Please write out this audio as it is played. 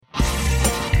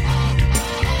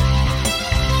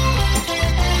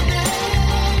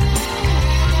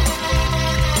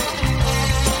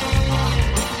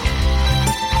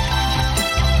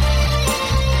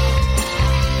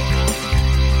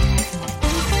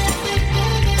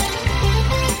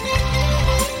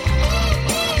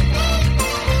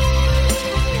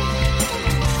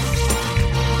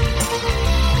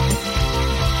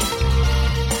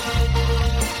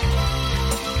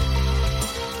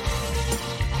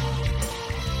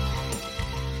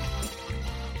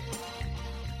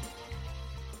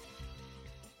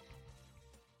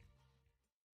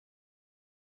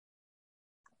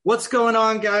What's going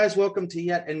on, guys? Welcome to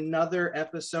yet another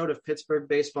episode of Pittsburgh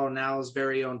Baseball Now's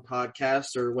very own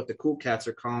podcast, or what the cool cats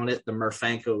are calling it, the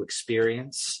Murfanko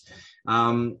Experience.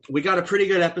 We got a pretty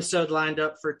good episode lined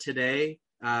up for today.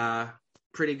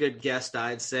 Pretty good guest,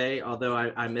 I'd say, although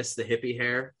I miss the hippie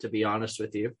hair, to be honest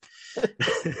with you.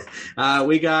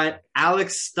 We got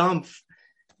Alex Stumpf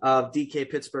of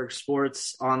DK Pittsburgh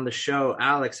Sports on the show.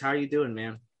 Alex, how are you doing,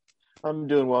 man? I'm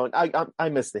doing well. I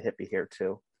miss the hippie hair,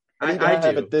 too. I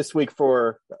have do. it this week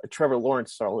for Trevor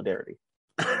Lawrence solidarity.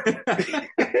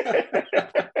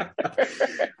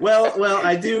 Well,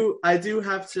 I do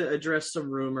have to address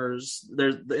some rumors.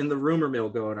 There's in the rumor mill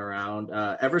going around.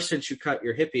 Ever since you cut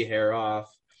your hippie hair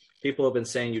off, people have been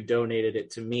saying you donated it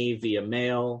to me via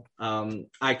mail.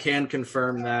 I can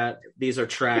confirm that. These are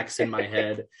tracks in my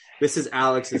head. This is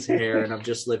Alex's hair, and I'm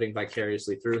just living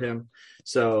vicariously through him.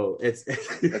 So it's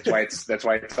that's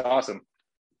why it's awesome.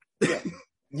 Yeah.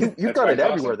 You've got it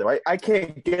everywhere, though. I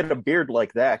can't get a beard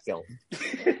like that going.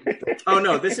 Oh,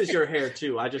 no, this is your hair,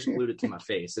 too. I just glued it to my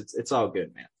face. It's all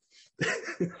good,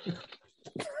 man.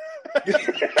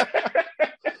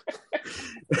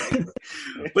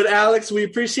 But, Alex, we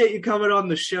appreciate you coming on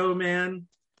the show, man.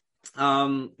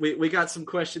 We got some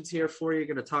questions here for you.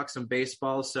 Going to talk some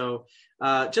baseball. So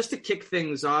just to kick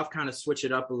things off, kind of switch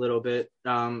it up a little bit,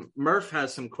 Murph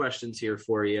has some questions here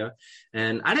for you.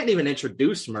 And I didn't even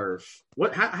introduce Murph.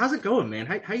 How's it going, man?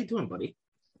 How you doing, buddy?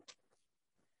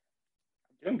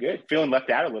 Doing good. Feeling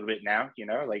left out a little bit now, you're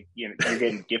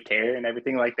getting gift hair and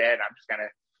everything like that. I'm just kind of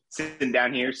sitting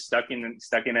down here stuck in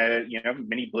a,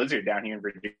 mini blizzard down here in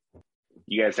Virginia.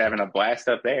 You guys having a blast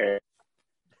up there.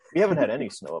 We haven't had any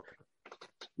snow up here.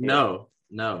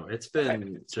 No, it's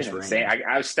been insane.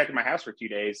 I was stuck in my house for 2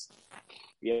 days.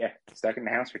 Yeah, stuck in the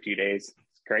house for 2 days.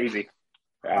 It's crazy.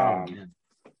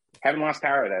 Haven't lost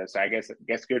power though, so I guess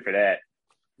good for that.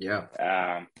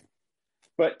 Yeah.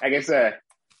 But I guess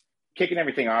kicking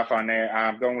everything off on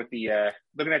there, going with the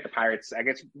looking at the Pirates. I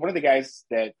guess one of the guys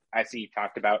that I see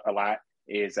talked about a lot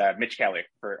is Mitch Keller,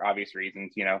 for obvious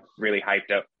reasons. Really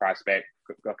hyped up prospect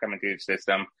coming through the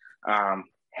system.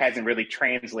 Hasn't really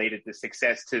translated the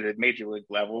success to the major league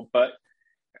level, but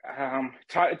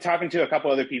talking to a couple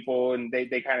other people, and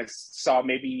they kind of saw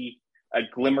maybe a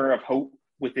glimmer of hope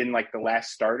within like the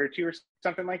last start or two or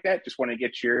something like that. Just want to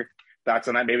get your thoughts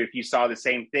on that. Maybe if you saw the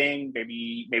same thing,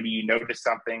 maybe you noticed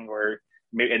something,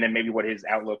 and then maybe what his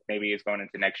outlook maybe is going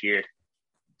into next year.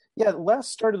 Yeah, the last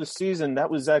start of the season,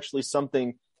 that was actually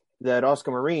something that Oscar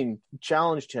Marine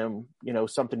challenged him,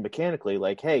 something mechanically,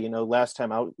 like, hey, last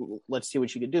time out, let's see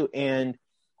what you can do. And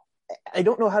I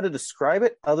don't know how to describe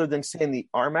it other than saying the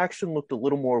arm action looked a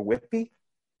little more whippy,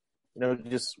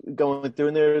 just going through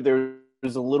in there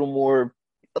was a little more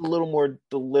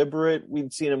deliberate.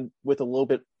 We'd seen him with a little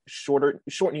bit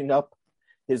shortening up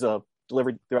his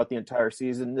delivery throughout the entire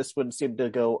season. This one seemed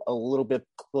to go a little bit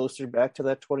closer back to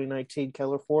that 2019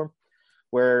 Keller form,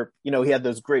 where, he had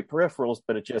those great peripherals,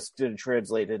 but it just didn't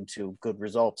translate into good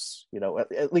results,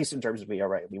 at least in terms of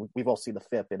ERA. I mean, we've all seen the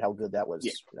FIP and how good that was,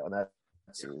 in that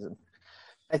season.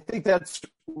 I think that's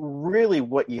really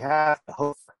what you have to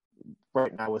hope for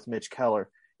right now with Mitch Keller,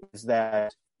 is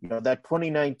that, that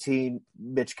 2019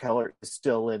 Mitch Keller is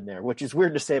still in there, which is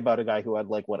weird to say about a guy who had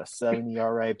a 7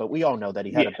 ERA, but we all know that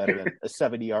he had a better than a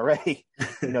 7 ERA,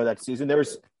 that season.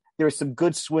 There was some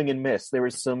good swing and miss. There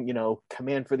was some,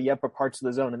 command for the upper parts of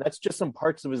the zone. And that's just some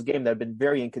parts of his game that have been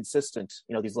very inconsistent,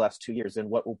 these last 2 years,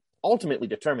 and what will ultimately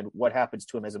determine what happens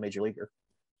to him as a major leaguer.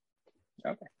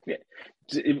 Okay. Yeah.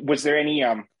 Was there any,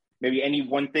 maybe any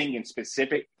one thing in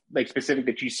specific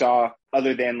that you saw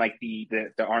other than like the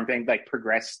arm thing, like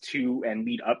progress to and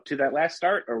lead up to that last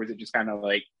start? Or was it just kind of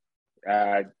like,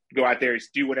 go out there,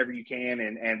 do whatever you can,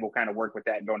 and we'll kind of work with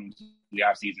that going into the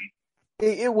off season?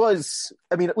 It was,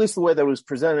 I mean, at least the way that it was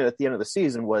presented at the end of the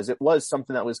season was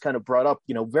something that was kind of brought up,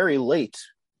 very late,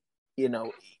 in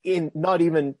not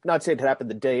saying it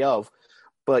happened the day of,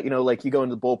 but, like you go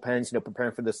into the bullpens,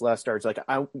 preparing for this last start. It's like,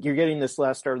 you're getting this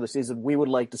last start of the season. We would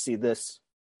like to see this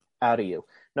out of you.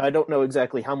 Now, I don't know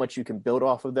exactly how much you can build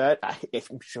off of that.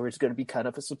 I'm sure it's going to be kind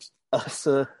of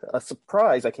a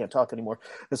surprise. I can't talk anymore.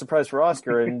 A surprise for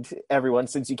Oscar and everyone,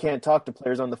 since you can't talk to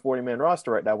players on the 40-man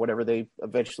roster right now, whatever they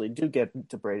eventually do get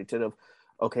to Bradenton of,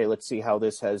 okay, let's see how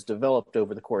this has developed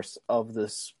over the course of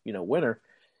this, winter.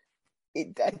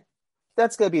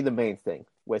 That's going to be the main thing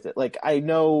with it. Like, I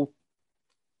know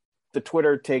the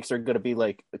Twitter takes are going to be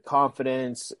like the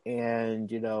confidence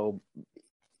and,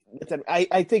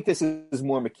 I think this is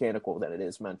more mechanical than it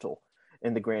is mental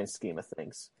in the grand scheme of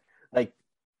things. Like,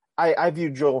 I view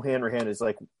Joel Hanrahan as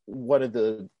like one of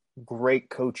the great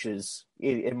coaches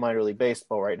in minor league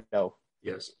baseball right now,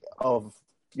 Yes. of,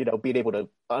 being able to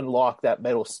unlock that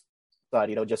middle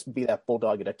side, just be that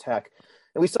bulldog and attack.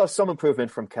 And we saw some improvement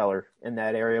from Keller in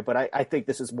that area, but I think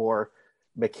this is more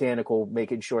mechanical,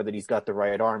 making sure that he's got the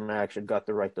right arm action, got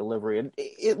the right delivery. And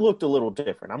it looked a little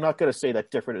different. I'm not going to say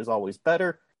that different is always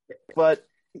better, but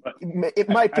it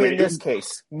might be in this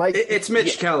case. It's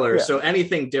Mitch Keller, so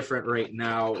anything different right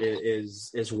now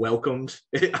is welcomed.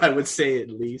 I would say, at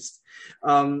least.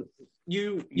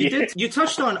 You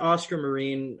touched on Oscar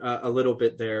Marine a little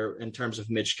bit there in terms of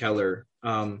Mitch Keller,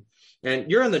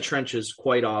 and you're in the trenches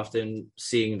quite often,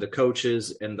 seeing the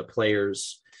coaches and the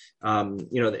players,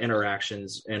 the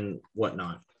interactions and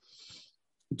whatnot.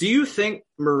 Do you think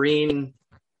Marine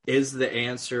is the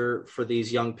answer for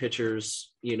these young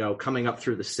pitchers, coming up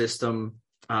through the system,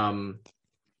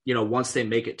 once they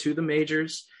make it to the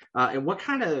majors? And what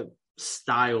kind of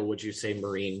style would you say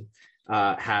Marine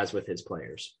has with his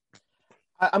players?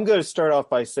 I'm going to start off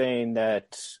by saying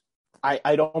that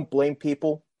I don't blame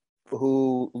people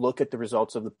who look at the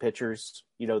results of the pitchers,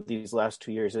 these last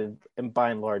 2 years, and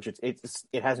by and large, it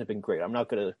hasn't been great. I'm not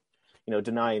going to,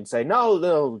 deny and say, no,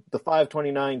 the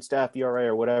 5.29 staff ERA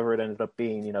or whatever it ended up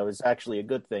being, is actually a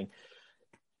good thing.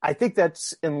 I think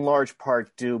that's in large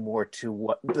part due more to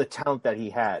what the talent that he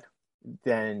had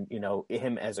than,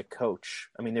 him as a coach.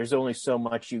 I mean, there's only so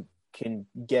much you can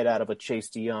get out of a Chase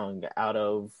DeYoung, out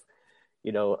of,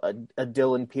 a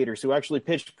Dylan Peters, who actually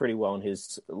pitched pretty well in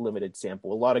his limited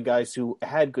sample. A lot of guys who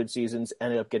had good seasons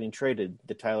ended up getting traded,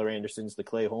 the Tyler Andersons, the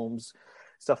Clay Holmes,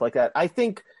 stuff like that. I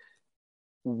think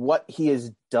what he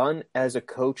has done as a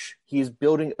coach, he's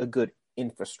building a good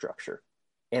infrastructure.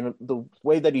 And the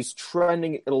way that he's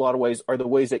trending in a lot of ways are the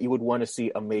ways that you would want to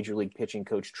see a major league pitching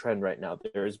coach trend right now.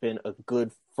 There has been a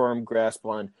good, firm grasp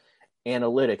on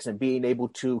analytics and being able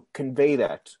to convey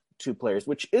that to players,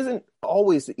 which isn't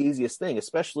always the easiest thing,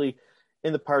 especially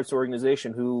in the Pirates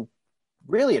organization, who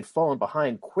really had fallen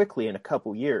behind quickly in a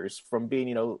couple years from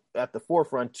being, at the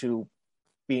forefront to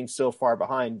being so far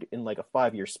behind in like a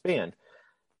 5-year span.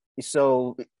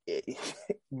 So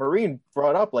Marine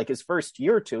brought up like his first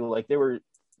year or two, like they were,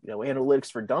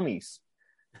 analytics for dummies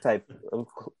type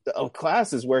of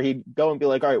classes where he'd go and be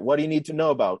like, all right, what do you need to know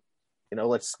about?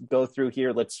 Let's go through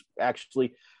here. Let's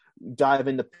actually dive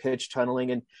into pitch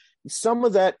tunneling. And some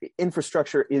of that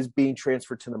infrastructure is being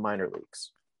transferred to the minor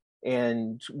leagues.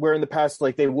 And where in the past,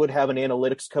 like they would have an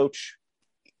analytics coach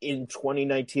in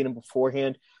 2019 and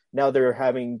beforehand, now they're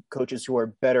having coaches who are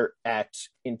better at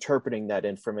interpreting that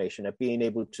information, at being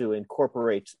able to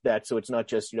incorporate that. So it's not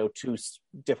just, two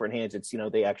different hands. It's,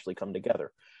 they actually come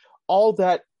together. All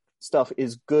that stuff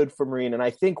is good for Marine. And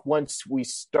I think once we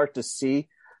start to see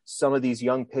some of these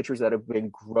young pitchers that have been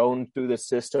grown through the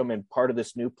system and part of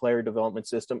this new player development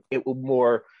system, it will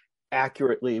more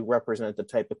accurately represent the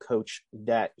type of coach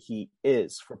that he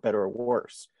is, for better or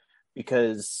worse.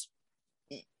 Because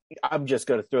I'm just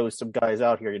going to throw some guys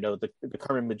out here, the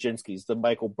Carmen Majinskis, the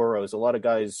Michael Burrows, a lot of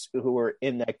guys who are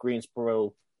in that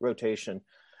Greensboro rotation.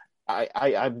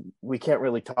 We can't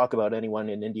really talk about anyone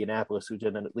in Indianapolis who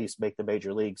didn't at least make the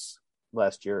major leagues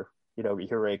last year.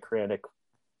 Ray Kranick,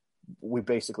 we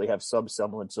basically have some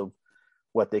semblance of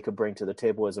what they could bring to the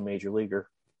table as a major leaguer.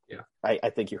 Yeah, I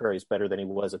think Uri is better than he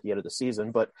was at the end of the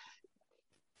season, but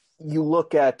you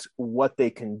look at what they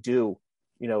can do,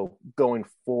 going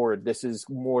forward. This is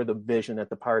more the vision that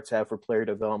the Pirates have for player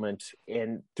development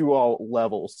and through all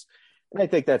levels. And I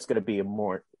think that's going to be a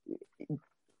more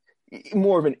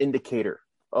of an indicator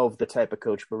of the type of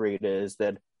coach Marine is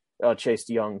than Chase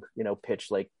DeYoung, pitch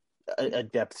like a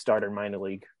depth starter minor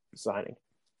league signing.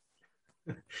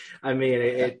 I mean,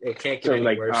 it can't get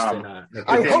any worse than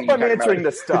I hope I'm answering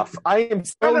this stuff. I am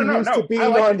so used to being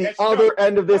on the other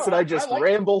end of this, and I just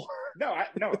ramble.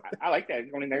 I like that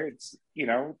going in there. It's,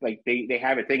 like they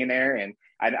have a thing in there. And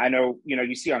I know,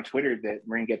 you see on Twitter that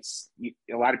Marine gets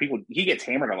a lot of people, he gets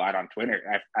hammered a lot on Twitter.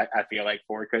 I feel like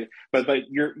for it. But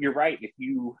you're right. If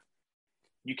you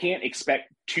can't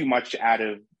expect too much out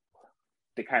of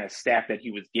the kind of staff that he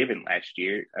was given last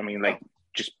year. I mean, like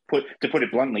to put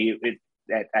it bluntly,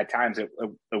 at times it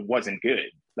wasn't good.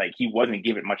 Like he wasn't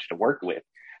given much to work with.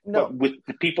 No. But with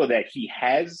the people that he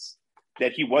has,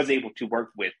 that he was able to work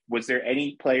with, was there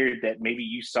any player that maybe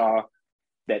you saw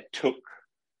that took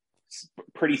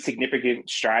pretty significant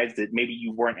strides that maybe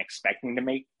you weren't expecting to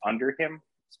make under him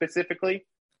specifically?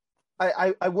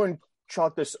 I wouldn't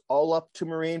chalk this all up to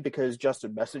Marine because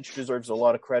Justin Message deserves a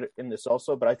lot of credit in this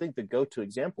also, but I think the go-to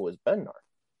example is Bednar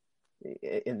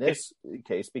in this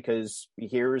case, because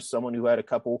here is someone who had a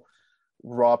couple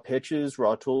raw pitches,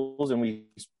 raw tools, and we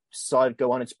saw it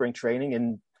go on in spring training,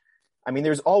 and I mean,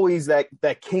 there's always that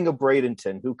king of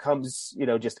Bradenton who comes,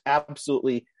 just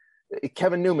absolutely.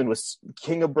 Kevin Newman was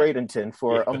king of Bradenton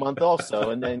for a month also.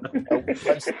 And then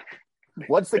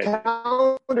once the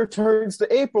calendar turns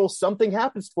to April, something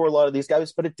happens for a lot of these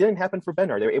guys, but it didn't happen for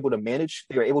Bednar. They were able to manage.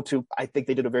 They were able to, I think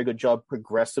they did a very good job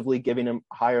progressively giving him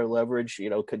higher leverage,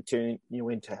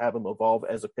 continuing to have him evolve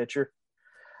as a pitcher.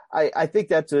 I think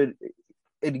that's an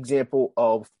example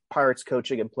of Pirates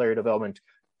coaching and player development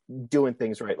doing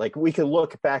things right. Like we can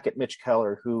look back at Mitch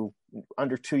Keller, who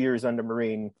under 2 years under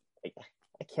Marine,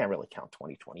 I can't really count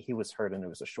 2020. He was hurt and it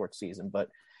was a short season, but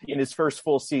in his first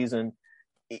full season,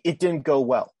 it didn't go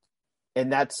well.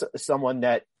 And that's someone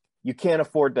that you can't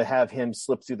afford to have him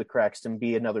slip through the cracks and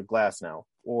be another Glasnow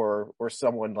or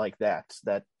someone like that,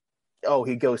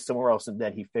 he goes somewhere else and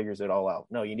then he figures it all out.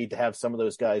 No, you need to have some of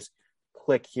those guys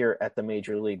click here at the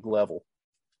major league level.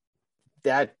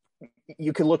 That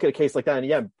you can look at a case like that and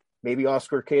yeah, maybe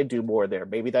Oscar can do more there.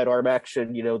 Maybe that arm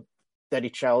action, that he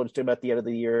challenged him at the end of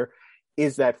the year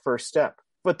is that first step.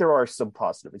 But there are some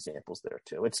positive examples there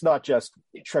too. It's not just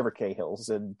Trevor Cahill's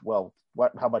and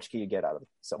how much can you get out of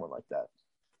someone like that?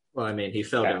 Well, I mean, he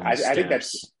fell down the steps, I think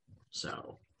that's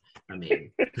so. I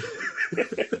mean,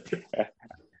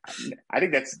 I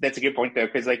think that's a good point though,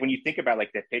 because like when you think about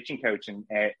like the pitching coach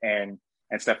and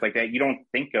stuff like that, you don't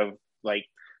think of like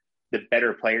the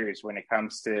better players when it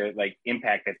comes to like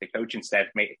impact that the coaching staff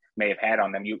may have had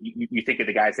on them. You think of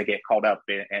the guys that get called up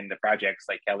in the projects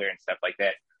like Keller and stuff like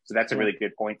that. So that's a really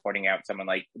good point, pointing out someone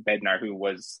like Bednar, who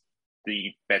was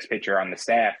the best pitcher on the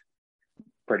staff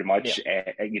pretty much,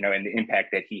 and the impact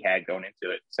that he had going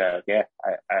into it. So yeah,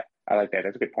 I like that.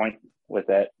 That's a good point with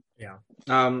that. Yeah.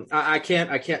 I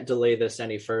can't delay this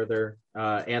any further.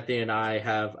 Anthony and I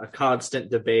have a constant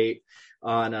debate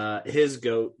on his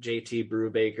GOAT, JT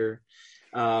Brubaker.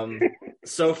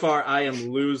 So far, I am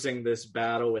losing this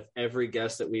battle with every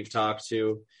guest that we've talked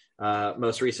to.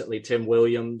 Most recently, Tim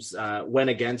Williams went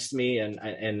against me,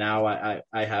 and now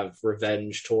I have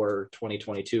Revenge Tour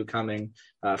 2022 coming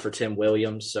for Tim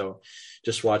Williams. So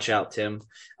just watch out, Tim.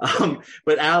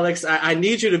 But Alex, I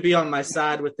need you to be on my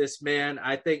side with this, man.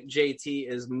 I think JT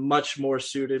is much more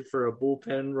suited for a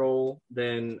bullpen role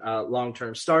than a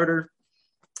long-term starter.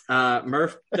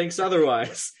 Murph thinks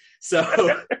otherwise. So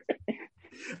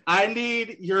I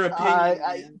need your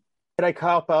opinion. Can I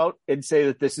cop out and say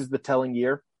that this is the telling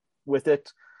year with it?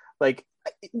 Like,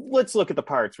 let's look at the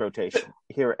Pirates rotation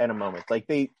here in a moment. Like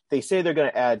they say they're going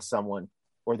to add someone,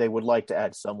 or they would like to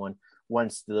add someone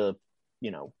once the,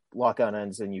 lockout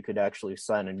ends and you could actually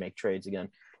sign and make trades again.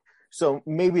 So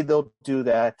maybe they'll do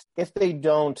that. If they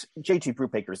don't, JT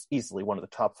Brubaker is easily one of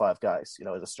the top 5 guys,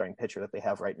 as a starting pitcher that they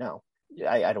have right now.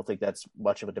 I don't think that's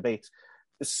much of a debate.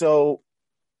 So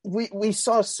we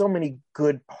saw so many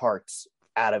good parts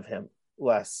out of him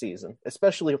last season,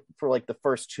 especially for like the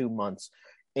first 2 months.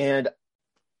 And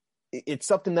it's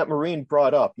something that Marine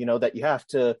brought up, that you have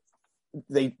to,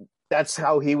 that's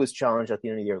how he was challenged at the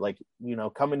end of the year. Like,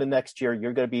 coming to next year,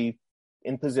 you're going to be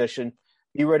in position,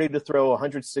 be ready to throw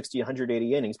 160,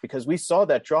 180 innings, because we saw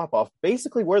that drop off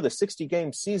basically where the 60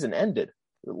 game season ended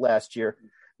last year.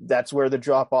 That's where the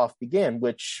drop off began,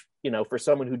 which, for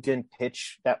someone who didn't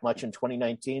pitch that much in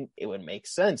 2019, it would make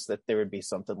sense that there would be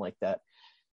something like that.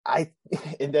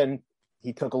 And then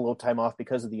he took a little time off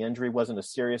because of the injury. Wasn't a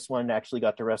serious one, actually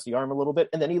got to rest the arm a little bit.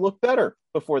 And then he looked better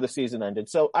before the season ended.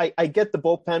 So I get the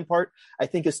bullpen part. I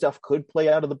think his stuff could play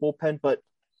out of the bullpen, but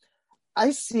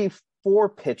I see 4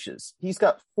 pitches. He's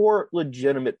got 4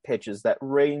 legitimate pitches that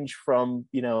range from,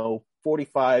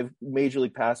 45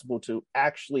 majorly passable to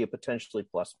actually a potentially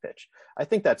plus pitch. I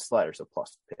think that slider's a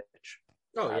plus pitch.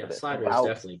 Oh yeah, slider is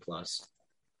definitely plus.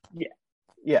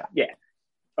 Yeah.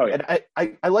 Oh yeah.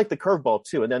 And I like the curveball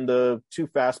too. And then the 2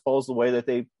 fastballs, the way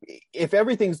that if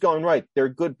everything's going right, they're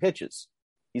good pitches.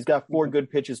 He's got 4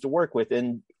 good pitches to work with.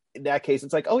 And in that case,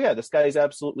 it's like, oh yeah, this guy is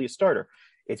absolutely a starter.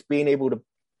 It's being able to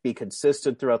be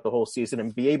consistent throughout the whole season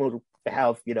and be able to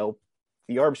have,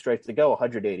 the arm strength to go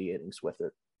 180 innings with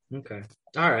it. Okay.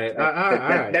 All right.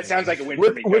 That sounds like a win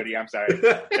for me, Cody. I'm sorry.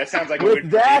 That sounds like a win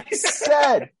for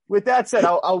me. With that said,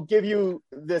 I'll give you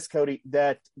this, Cody,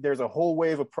 that there's a whole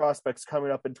wave of prospects coming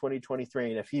up in 2023.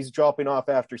 And if he's dropping off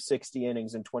after 60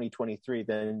 innings in 2023,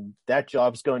 then that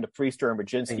job's going to Priester or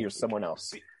Majinski or someone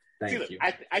else. Thank you.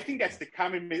 I think that's the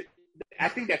common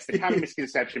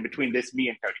misconception between me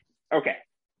and Cody. Okay.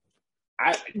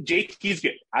 JT's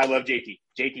good. I love JT.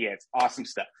 JT has awesome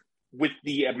stuff. With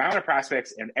the amount of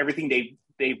prospects and everything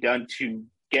they've done to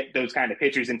get those kind of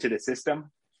pitchers into the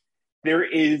system, there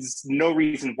is no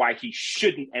reason why he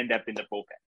shouldn't end up in the bullpen.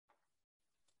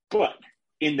 But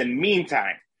in the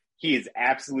meantime, he is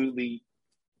absolutely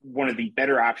one of the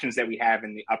better options that we have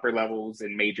in the upper levels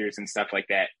and majors and stuff like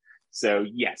that. So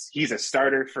yes, he's a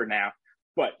starter for now.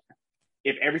 But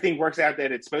if everything works out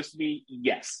that it's supposed to be,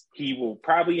 yes, he will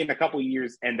probably in a couple of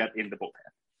years end up in the bullpen.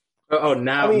 Oh,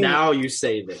 now you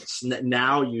say this.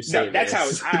 Now you say no, that's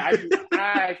this. how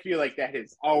I feel like that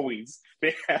has always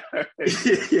been. But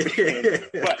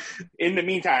in the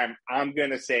meantime, I'm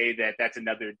gonna say that that's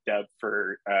another dub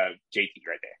for JT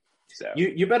right there. So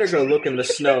you better go look in the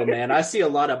snow, man. I see a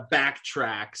lot of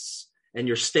backtracks and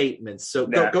your statements. So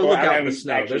go look out in the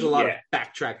snow. Actually, there's a lot of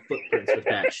backtrack footprints with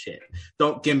that shit.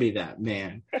 Don't give me that,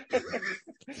 man.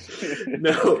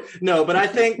 No, but I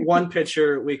think one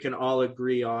pitcher we can all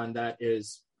agree on that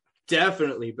is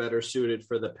definitely better suited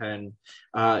for the pen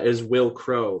is Will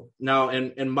Crowe. Now,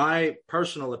 in my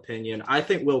personal opinion, I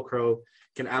think Will Crowe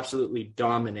can absolutely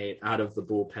dominate out of the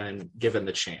bullpen given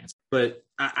the chance. But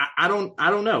I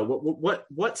don't know.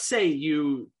 What say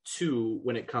you two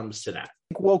when it comes to that?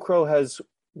 I think Will Crowe has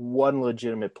one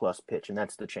legitimate plus pitch, and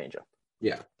that's the changeup.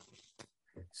 Yeah.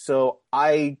 So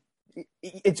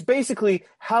it's basically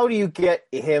how do you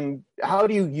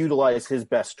utilize his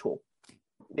best tool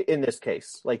in this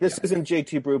case? Like this isn't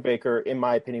JT Brubaker, in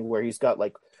my opinion, where he's got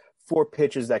like 4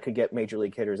 pitches that could get major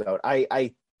league hitters out.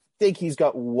 I think he's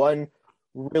got one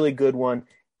really good one.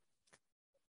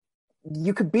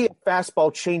 You could be a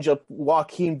fastball changeup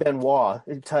Joaquin Benoit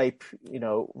type,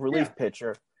 relief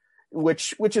pitcher,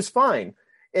 which is fine.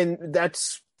 And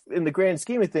that's in the grand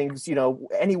scheme of things,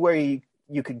 anywhere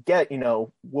you could get,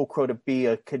 Will Crowe to be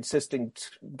a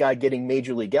consistent guy getting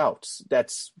major league outs.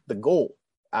 That's the goal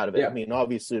out of it. Yeah. I mean,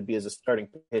 obviously it'd be as a starting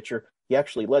pitcher. He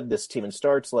actually led this team in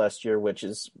starts last year, which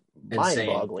is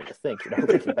mind-boggling to think,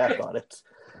 looking back on it.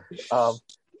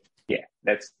 Yeah,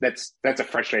 that's a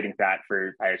frustrating thought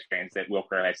for Pirates fans that Will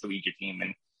Crowe has to lead your team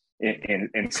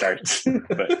in starts.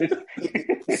 But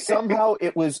somehow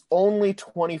it was only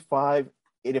 25.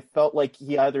 It felt like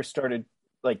he either started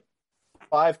like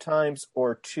 5 times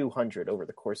or 200 over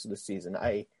the course of the season.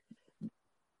 I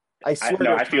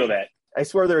swear. I feel that. I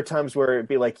swear there are times where it'd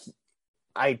be like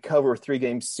I'd cover a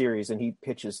 3-game series and he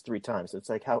pitches 3 times. It's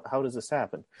like how does this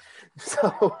happen?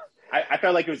 So I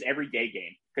felt like it was every day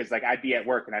game because like I'd be at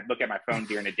work and I'd look at my phone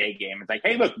during a day game. It's like,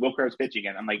 hey, look, Will Crowe's pitching,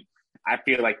 and I'm like, I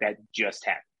feel like that just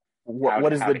happened.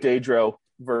 What is the Daydro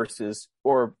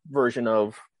version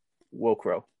of Will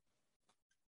Crowe?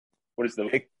 What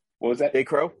was that?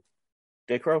 Daydro?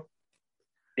 Daydro?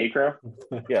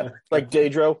 Yeah, like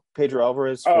Daydro, Pedro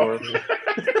Alvarez. Oh.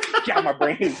 God, my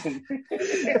brain is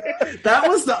That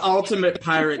was the ultimate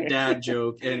pirate dad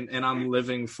joke, and I'm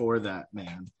living for that,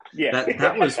 man. Yeah,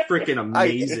 that was freaking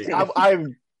amazing.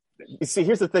 You see,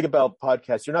 here's the thing about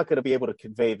podcasts: you're not going to be able to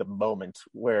convey the moment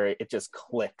where it just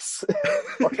clicks.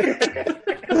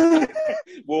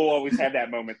 We'll always have that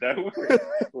moment though,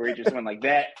 where it just went like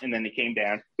that, and then it came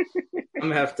down. I'm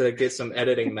gonna have to get some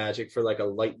editing magic for like a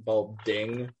light bulb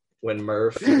ding when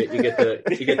Murph you get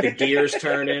the gears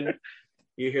turning.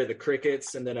 You hear the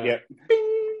crickets, and then bing.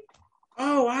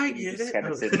 Oh, I get it. Kind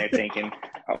of sitting there thinking,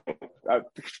 oh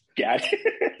God.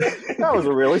 That was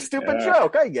a really stupid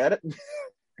joke. I get it.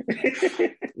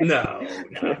 No.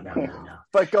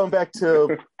 But going back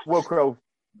to Will Crowe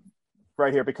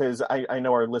right here, because I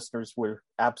know our listeners would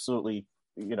absolutely,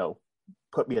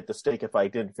 put me at the stake if I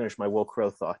didn't finish my Will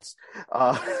Crowe thoughts.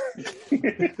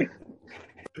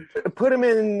 Put him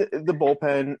in the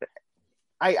bullpen.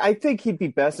 I think he'd be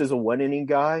best as a 1-inning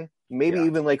guy, maybe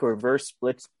even like a reverse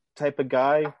splits type of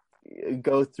guy,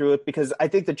 go through it, because I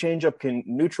think the changeup can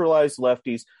neutralize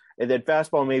lefties, and then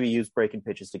fastball maybe use breaking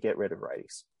pitches to get rid of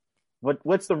righties.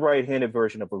 What's the right-handed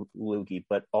version of a loogie,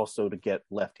 but also to get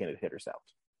left-handed hitters out?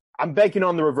 I'm banking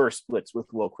on the reverse splits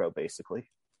with Will Crowe, basically.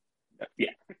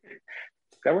 Yeah.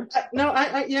 That works?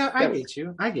 I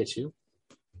get you.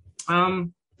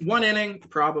 1 inning,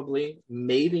 probably,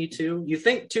 maybe 2. You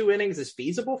think 2 innings is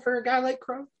feasible for a guy like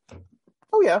Crowe?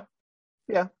 Oh yeah.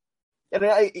 And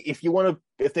if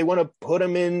they want to put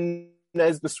him in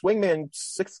as the swingman,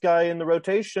 6th guy in the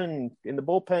rotation in the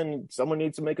bullpen, someone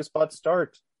needs to make a spot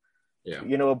start. Yeah.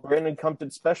 A Brandon Compton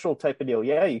special type of deal.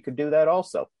 Yeah, you could do that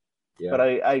also. Yeah. But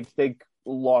I think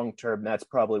long term, that's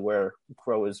probably where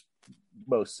Crowe is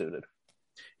most suited.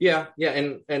 Yeah,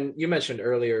 and you mentioned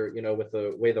earlier, with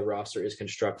the way the roster is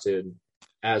constructed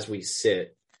as we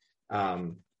sit,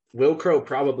 Will Crowe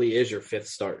probably is your 5th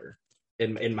starter,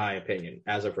 in my opinion,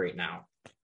 as of right now.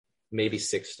 Maybe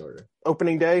 6th starter.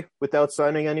 Opening day without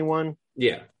signing anyone?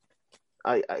 Yeah.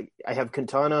 I have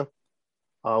Quintana,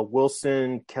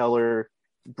 Wilson, Keller,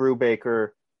 Brubaker,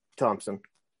 Thompson.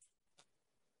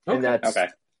 Okay. And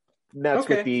that's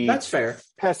with the that's fair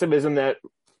pessimism that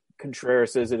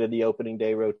Contreras is it in the opening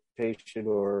day rotation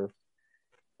or?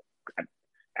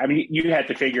 I mean, you have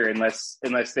to figure unless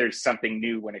there's something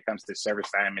new when it comes to service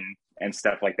time and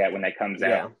stuff like that when that comes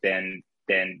out, then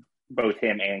both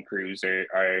him and Cruz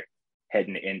are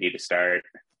heading to Indy to start.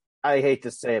 I hate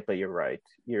to say it, but you're right.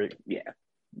 Yeah.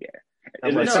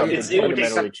 Unless something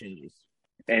fundamentally changes.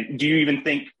 And do you even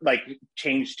think like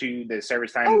change to the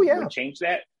service time would change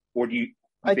that, or do you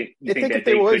think that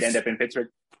they could end up in Pittsburgh?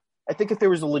 I think if there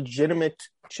was a legitimate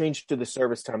change to the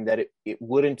service time, that it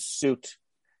wouldn't suit.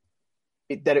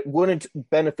 That it wouldn't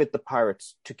benefit the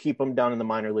Pirates to keep them down in the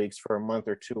minor leagues for a month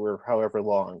or two or however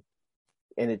long,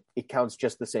 and it counts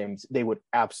just the same, they would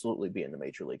absolutely be in the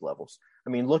major league levels. I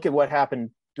mean, look at what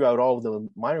happened throughout all of the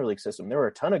minor league system. There were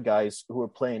a ton of guys who were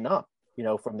playing up,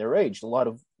 from their age. A lot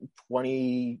of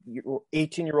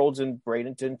 18-year-olds in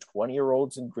Bradenton,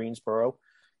 20-year-olds in Greensboro.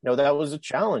 That was a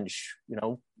challenge.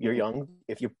 You're young.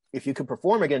 If you could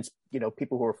perform against,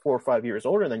 people who are 4 or 5 years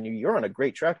older than you, you're on a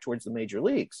great track towards the major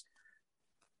leagues.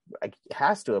 It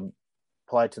has to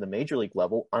apply to the major league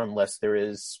level unless there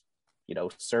is,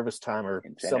 service time or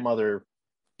some other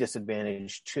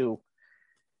disadvantage to,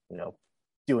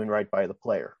 doing right by the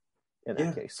player in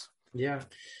that case. Yeah.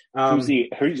 Who's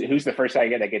the first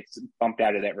guy that gets bumped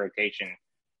out of that rotation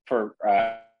for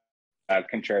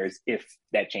Contreras if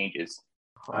that changes?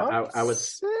 I would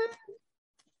say,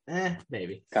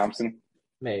 maybe Thompson.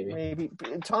 Maybe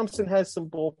Thompson has some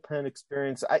bullpen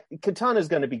experience. Quintana's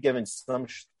going to be given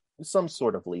some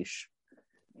sort of leash.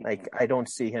 Like, I don't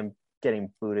see him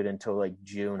getting booted until like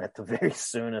June at the very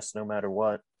soonest, no matter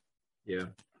what. Yeah,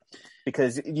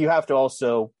 because you have to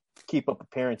also keep up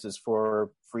appearances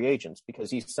for free agents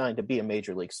because he's signed to be a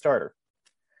major league starter.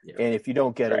 Yeah. And if you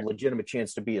don't get a legitimate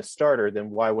chance to be a starter,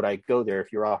 then why would I go there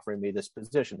if you're offering me this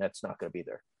position? That's not going to be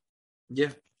there. Yeah.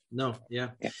 No. Yeah.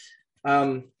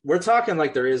 We're talking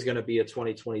like there is going to be a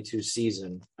 2022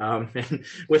 season. And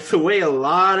with the way a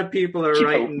lot of people are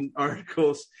writing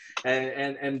articles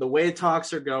and the way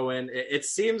talks are going, it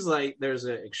seems like there's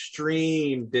an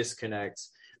extreme disconnect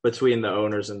between the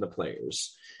owners and the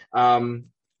players.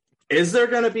 Is there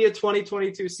going to be a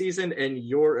 2022 season in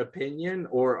your opinion,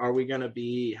 or are we going to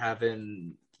be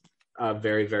having a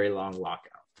very, very long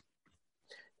lockout?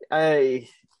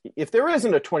 If there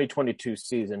isn't a 2022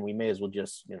 season, we may as well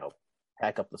just,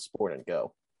 pack up the sport and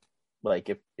go. Like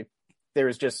if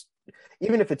there's just,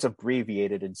 even if it's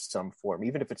abbreviated in some form,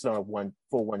 even if it's not a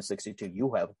full 162,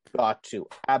 you have got to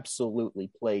absolutely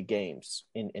play games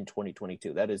in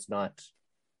 2022. That is not,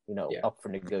 up for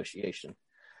negotiation.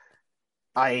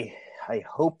 I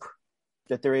hope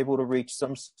that they're able to reach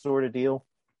some sort of deal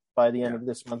by the end of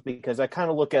this month, because I kind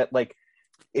of look at like,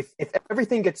 if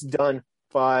everything gets done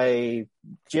by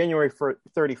January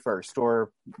 31st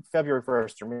or February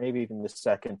 1st, or maybe even the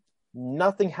 2nd,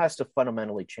 nothing has to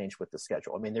fundamentally change with the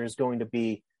schedule. I mean, there's going to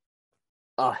be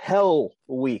a hell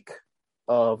week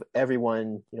of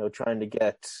everyone, trying to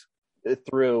get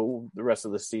through the rest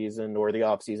of the season or the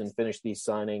off season, finish these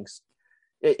signings.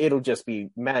 It'll just be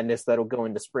madness that'll go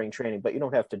into spring training, but you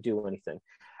don't have to do anything.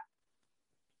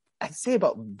 I'd say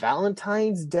about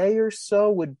Valentine's Day or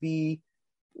so would be,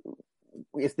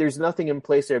 if there's nothing in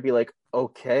place there, I'd be like,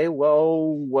 okay, well,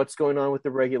 what's going on with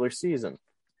the regular season?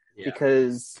 Yeah.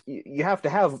 Because you have to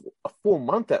have a full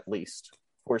month at least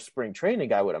for spring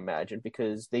training, I would imagine,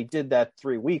 because they did that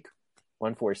 3-week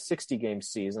one for a 60-game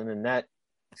season, and that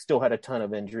still had a ton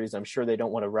of injuries. I'm sure they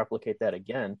don't want to replicate that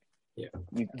again. Yeah,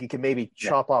 you can maybe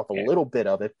chop off a little bit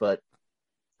of it, but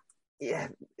there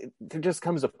just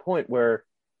comes a point where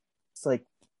it's like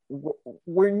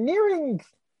we're nearing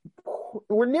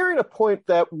a point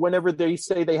that whenever they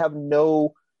say they have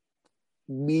no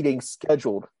meeting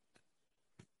scheduled,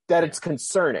 that it's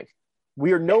concerning.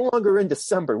 We are no longer in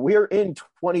December. We are in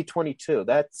 2022.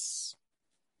 That's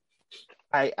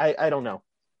I don't know.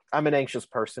 I'm an anxious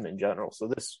person in general,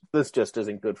 so this just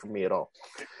isn't good for me at all.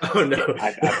 Oh no,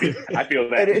 I feel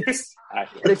that.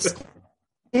 It's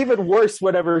even worse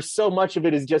whenever so much of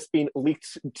it is just being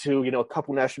leaked to a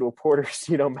couple national reporters,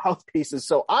 mouthpieces.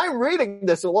 So I'm reading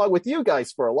this along with you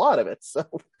guys for a lot of it. So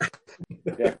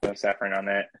definitely suffering on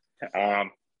that.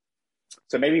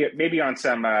 So maybe on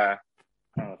some I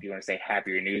don't know if you want to say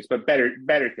happier news, but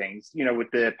better things.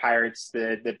 With the Pirates,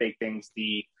 the big things,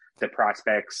 the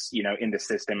prospects, in the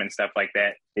system and stuff like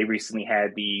that. They recently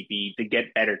had the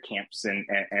get better camps and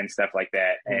stuff like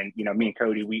that. And, me and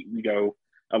Cody, we go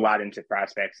a lot into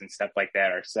prospects and stuff like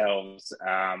that ourselves.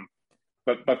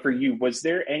 But for you, was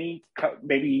there any,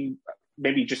 maybe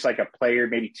just like a player,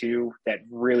 maybe two, that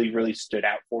really, really stood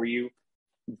out for you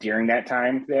during that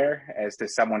time there as to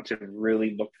someone to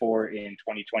really look for in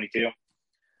 2022?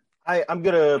 I'm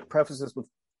gonna preface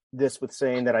this with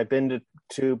saying that I've been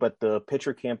to, but the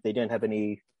pitcher camp, they didn't have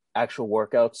any actual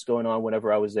workouts going on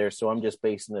whenever I was there, so I'm just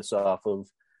basing this off of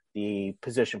the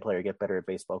position player get better at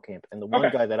baseball camp. And the one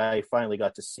guy that I finally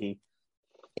got to see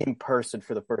in person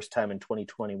for the first time in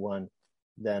 2021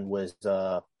 then was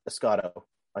Escato,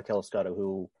 Michael Escato,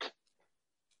 who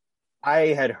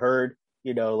I had heard,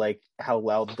 like how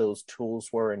loud those tools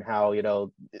were and how,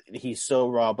 he's so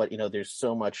raw, but, there's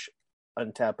so much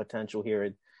untapped potential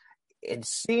here. And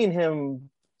seeing him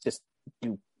just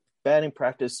do batting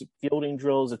practice, fielding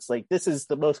drills, it's like, this is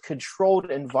the most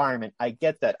controlled environment. I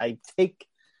get that. I take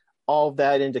all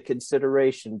that into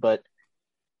consideration, but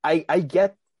I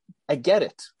get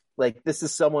it. Like, this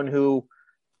is someone who,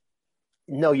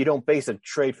 no, you don't base a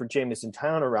trade for Jamison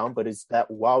Town around, but is that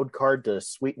wild card to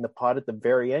sweeten the pot at the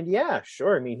very end? Yeah,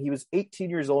 sure. I mean, he was 18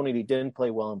 years old and he didn't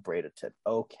play well in Bradenton.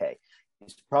 Okay.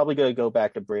 He's probably going to go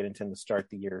back to Bradenton to start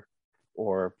the year,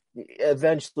 or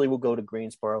eventually we'll go to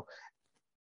Greensboro.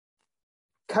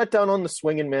 Cut down on the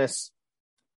swing and miss,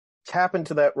 tap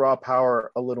into that raw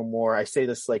power a little more. I say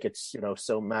this like it's,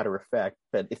 so matter of fact,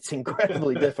 but it's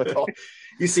incredibly difficult.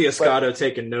 You see Escato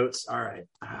taking notes. All right.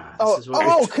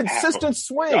 Consistent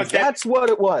swing. That's what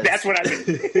it was. That's what I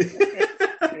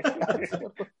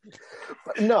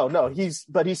mean. No, he's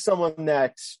someone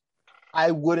that I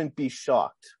wouldn't be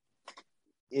shocked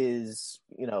is,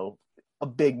 a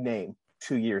big name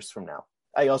 2 years from now.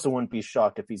 I also wouldn't be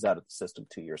shocked if he's out of the system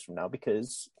 2 years from now,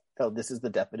 because this is the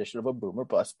definition of a boom or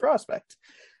bust prospect.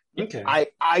 Okay.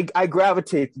 I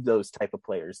gravitate to those type of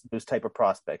players, those type of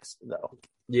prospects, though.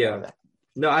 Yeah.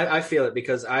 No, I feel it,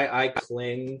 because I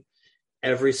cling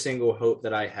every single hope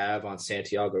that I have on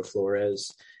Santiago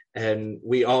Flores. And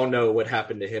we all know what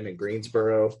happened to him in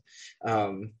Greensboro.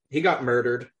 He got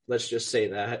murdered. Let's just say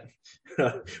that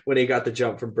when he got the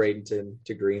jump from Bradenton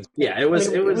to Greens. Yeah, it was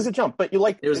a jump, but you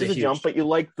like but you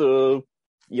like the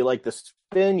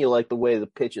spin, you like the way the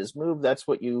pitches move. That's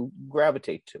what you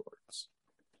gravitate towards.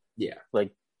 Yeah,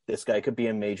 like this guy could be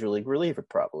a major league reliever,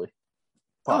 probably.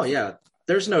 Oh yeah,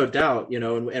 there's no doubt.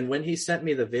 And when he sent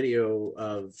me the video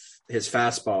of his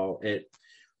fastball, it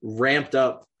ramped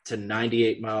up to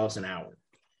 98 miles an hour.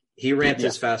 He ramped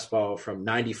his fastball from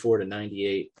 94 to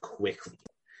 98 quickly.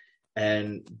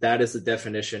 And that is the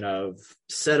definition of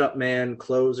setup man,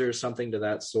 closer, something to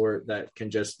that sort, that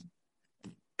can just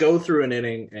go through an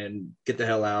inning and get the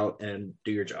hell out and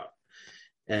do your job.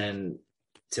 And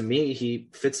to me, he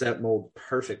fits that mold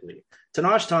perfectly.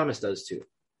 Tanaj Thomas does too.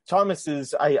 Thomas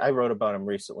is, I wrote about him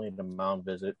recently in the Mound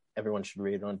Visit. Everyone should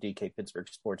read it on DK Pittsburgh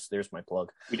Sports. There's my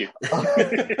plug. We do.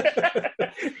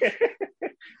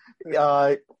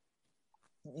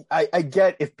 I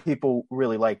get if people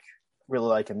really like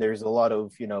him. There's a lot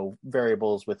of,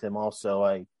 variables with him also.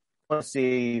 I want to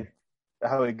see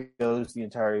how it goes the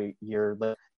entire year.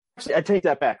 But actually, I take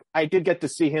that back. I did get to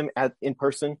see him in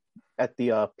person at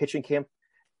the pitching camp,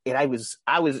 and I was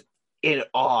in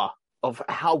awe of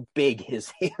how big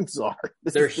his hands are.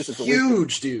 They're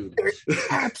huge, dude.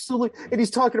 Absolutely. And he's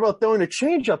talking about throwing a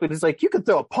changeup, and he's like, you can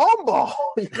throw a palm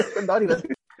ball. Not even.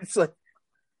 It's like,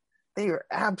 they are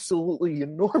absolutely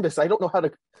enormous. I don't know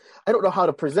how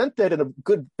to present that in a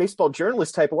good baseball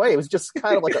journalist type of way. It was just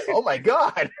kind of like, oh my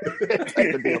God,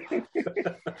 type of deal.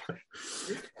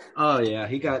 Oh yeah,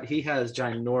 he has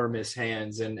ginormous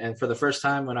hands, and for the first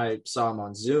time when I saw him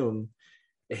on Zoom,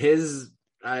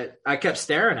 I kept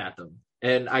staring at them,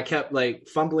 and I kept like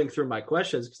fumbling through my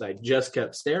questions because I just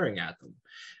kept staring at them,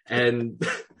 and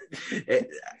I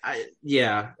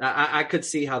could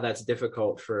see how that's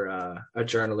difficult for a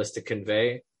journalist to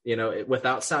convey,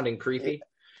 without sounding creepy.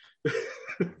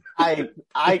 I'm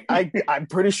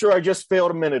pretty sure I just failed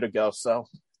a minute ago. So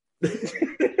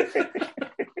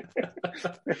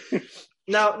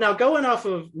now going off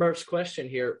of Murph's question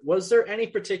here, was there any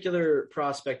particular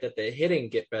prospect at the hitting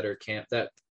get better camp that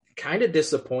kind of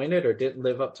disappointed or didn't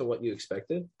live up to what you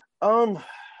expected? I'm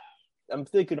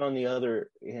thinking on the other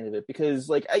hand of it, because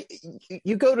like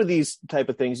you go to these type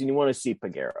of things and you want to see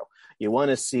Peguero, you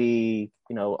want to see,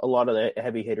 a lot of the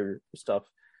heavy hitter stuff.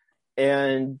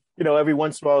 And, every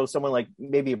once in a while, someone like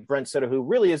maybe a Brent Sutter who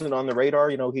really isn't on the radar,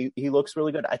 he looks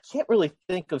really good. I can't really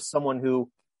think of someone who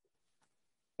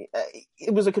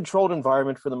it was a controlled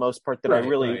environment for the most part that I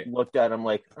really looked at. I'm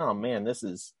like, oh man, this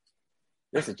is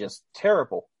just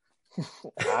terrible.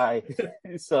 I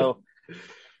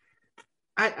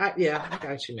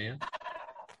got you, man.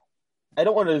 I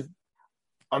don't want to.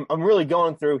 I'm really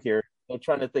going through here. I'm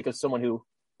trying to think of someone who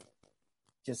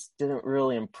just didn't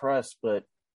really impress, but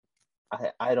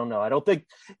I don't know. I don't think.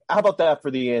 How about that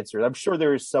for the answer? I'm sure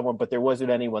there is someone, but there wasn't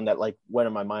anyone that like went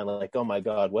in my mind like, oh my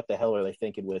God, what the hell are they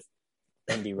thinking with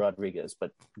Andy Rodriguez?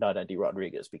 But not Andy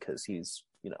Rodriguez because he's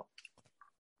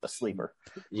a sleeper.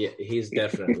 Yeah, he's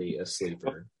definitely a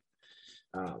sleeper.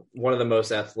 One of the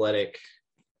most athletic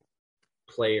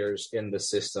players in the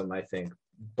system, I think,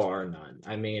 bar none.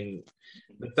 I mean,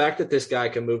 the fact that this guy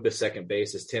can move to second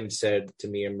base, as Tim said to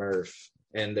me and Murph,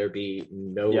 and there be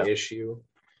no issue,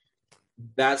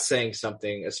 that's saying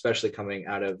something, especially coming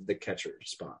out of the catcher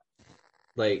spot.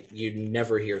 Like, you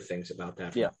never hear things about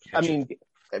that. Yeah, I mean,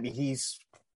 he's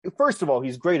first of all,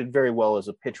 he's graded very well as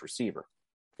a pitch receiver.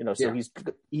 So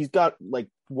he's got like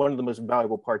one of the most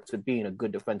valuable parts of being a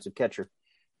good defensive catcher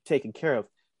taken care of.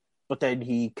 But then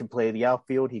he can play the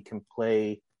outfield. He can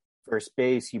play first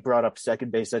base. He brought up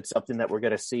second base. That's something that we're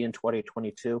going to see in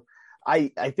 2022. I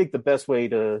think the best way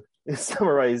to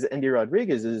summarize Andy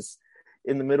Rodriguez is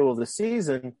in the middle of the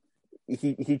season,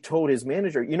 he told his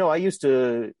manager, I used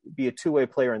to be a two-way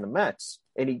player in the Mets,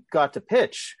 and he got to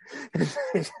pitch.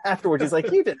 Afterwards, he's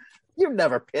like, you've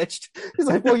never pitched. He's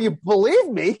like, well, you believe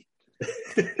me.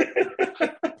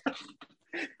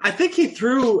 I think he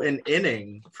threw an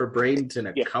inning for Bradenton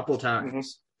a couple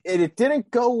times. And it didn't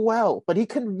go well, but he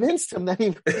convinced him that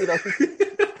he,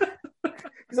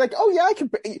 he's like, oh, yeah, I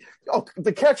can. Oh,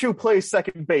 the catcher who plays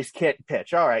second base can't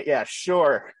pitch. All right, yeah,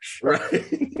 sure. Right.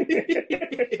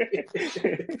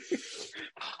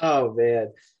 Oh,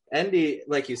 man. Andy,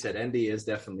 like you said, Andy is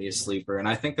definitely a sleeper. And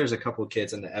I think there's a couple of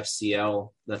kids in the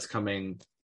FCL that's coming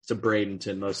to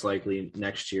Bradenton most likely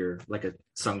next year, like a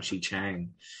Sung-Chi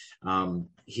Chang.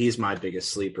 He's my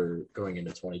biggest sleeper going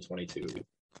into 2022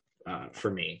 for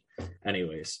me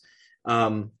anyways.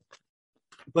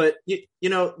 But,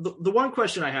 the one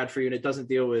question I had for you, and it doesn't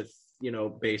deal with,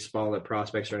 baseball or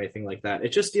prospects or anything like that. It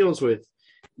just deals with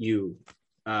you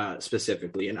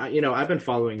specifically. And, I've been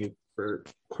following you for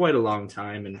quite a long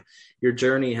time, and your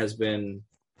journey has been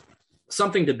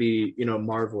something to be,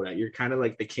 marveled at. You're kind of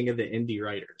like the king of the indie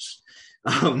writers,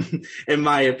 in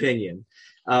my opinion.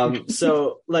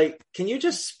 So like, can you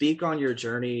just speak on your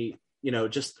journey,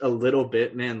 just a little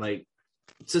bit, man, like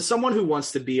to someone who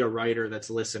wants to be a writer that's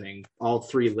listening, all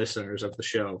three listeners of the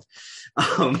show,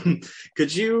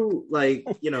 could you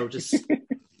just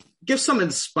give some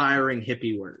inspiring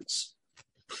hippie words?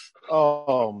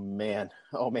 Oh man.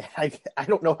 I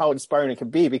don't know how inspiring it can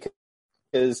be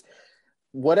because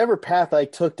whatever path I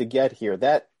took to get here,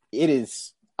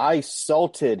 I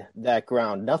salted that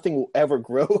ground. Nothing will ever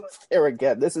grow there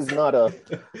again. This is not a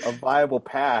viable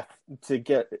path to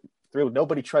get through.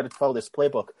 Nobody tried to follow this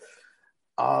playbook.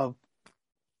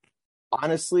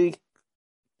 Honestly,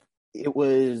 it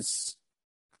was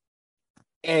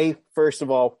first of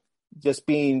all, just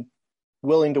being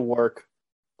willing to work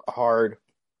hard,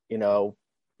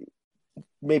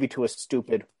 maybe to a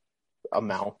stupid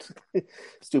amount,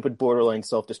 stupid borderline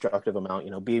self-destructive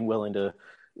amount, being willing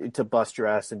to bust your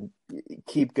ass and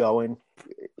keep going,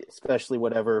 especially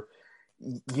whatever.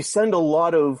 You send a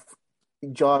lot of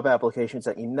job applications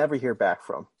that you never hear back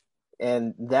from,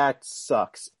 and that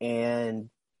sucks. And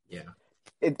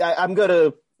I'm going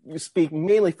to speak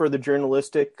mainly for the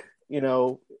journalistic,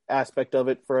 aspect of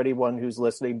it for anyone who's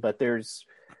listening, but there's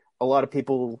a lot of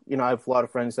people, I have a lot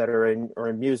of friends that are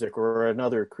in music or in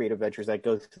other creative ventures that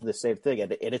go through the same thing,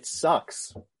 and it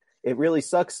sucks. It really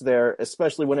sucks there,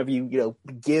 especially whenever you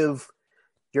give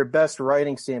your best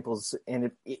writing samples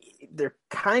and they're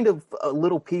kind of a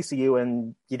little piece of you,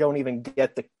 and you don't even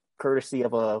get the courtesy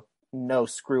of a no,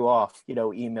 screw off,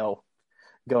 email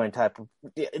going type of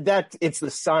that. It's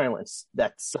the silence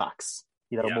that sucks,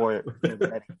 more than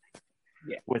anything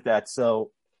with that.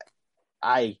 So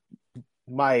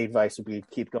my advice would be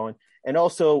keep going, and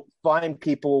also find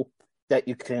people that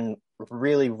you can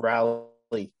really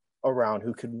rally around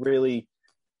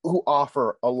who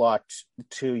offer a lot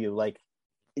to you. Like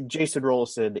Jason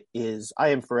Rollison I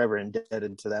am forever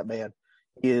indebted to that man.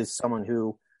 He is someone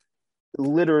who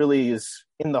literally is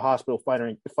in the hospital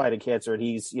fighting cancer, and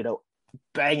he's,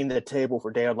 banging the table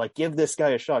for damn, like, give this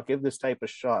guy a shot, give this type of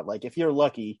shot. Like, if you're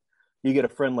lucky, you get a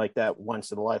friend like that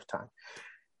once in a lifetime.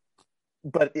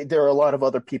 But there are a lot of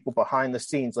other people behind the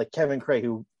scenes, like Kevin Cray,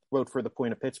 who wrote for The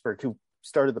Point of Pittsburgh, who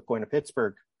started The Point of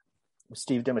Pittsburgh.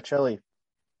 Steve Dimicelli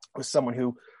was someone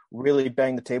who really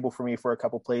banged the table for me for a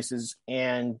couple places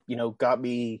and, got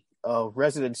me a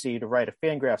residency to write a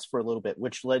Fangraphs for a little bit,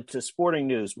 which led to Sporting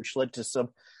News, which led to some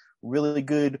really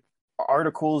good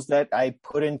articles that I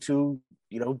put into,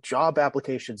 job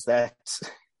applications that,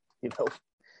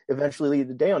 eventually lead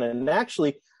to Dayon. And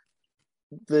actually,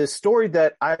 the story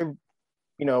that the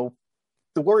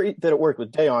worry that it worked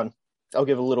with Dayon I'll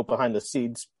give a little behind the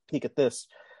scenes peek at this.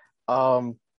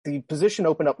 The position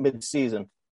opened up mid-season,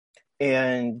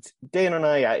 and Dan and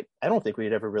I don't think we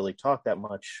had ever really talked that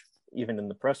much, even in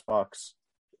the press box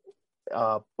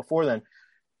before then.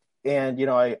 And, you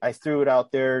know, I threw it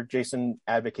out there. Jason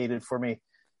advocated for me,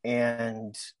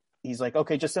 and he's like,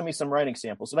 okay, just send me some writing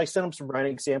samples. And I sent him some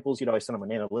writing samples. You know, I sent him an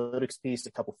analytics piece,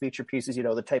 a couple feature pieces, you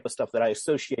know, the type of stuff that I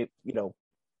associated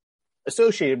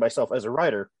myself as a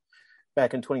writer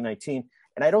back in 2019.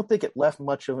 And I don't think it left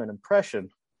much of an impression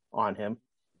on him.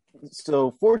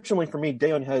 So fortunately for me,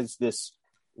 Dayon has this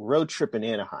road trip in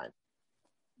Anaheim,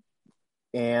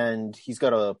 and he's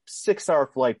got a 6-hour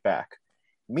flight back.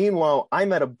 Meanwhile,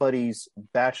 I'm at a buddy's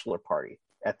bachelor party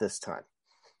at this time,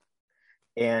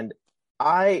 and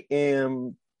I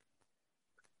am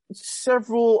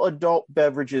several adult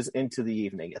beverages into the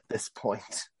evening at this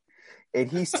point.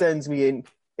 And he sends me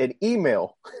an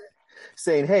email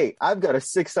saying, hey, I've got a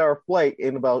 6-hour flight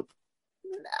in about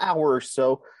an hour or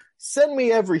so. Send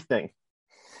me everything.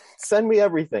 Send me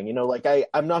everything. You know, like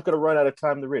I'm not going to run out of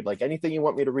time to read. Like anything you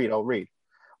want me to read, I'll read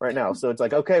right now. So it's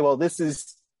like, okay, well, this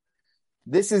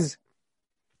is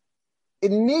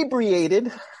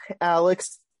inebriated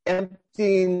Alex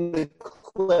emptying the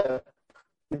clip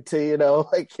to, you know,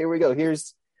 like, here we go.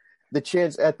 Here's the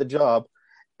chance at the job.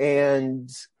 And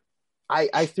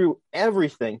I threw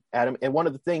everything at him. And one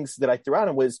of the things that I threw at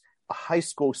him was a high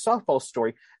school softball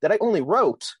story that I only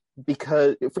wrote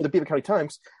because for the Beaver County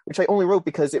Times, which I only wrote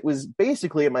because it was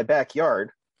basically in my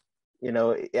backyard, you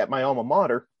know, at my alma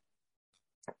mater.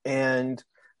 And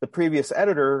the previous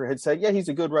editor had said, yeah, he's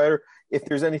a good writer. If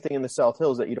there's anything in the South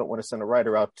Hills that you don't want to send a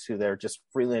writer out to there, just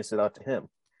freelance it out to him.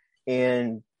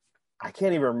 And I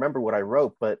can't even remember what I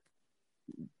wrote, but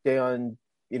Dayon,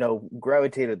 you know,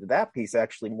 gravitated to that piece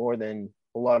actually more than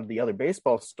a lot of the other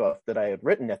baseball stuff that I had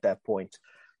written at that point.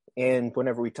 And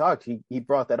whenever we talked, he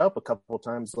brought that up a couple of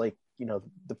times, like, you know,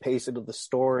 the pacing of the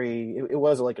story. It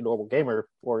wasn't like a normal gamer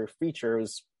or feature. It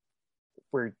was a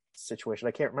weird situation.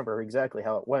 I can't remember exactly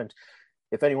how it went.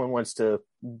 If anyone wants to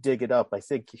dig it up, I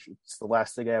think it's the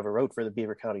last thing I ever wrote for the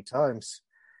Beaver County Times.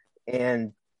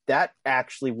 And that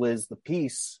actually was the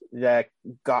piece that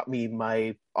got me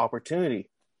my opportunity,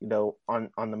 you know, on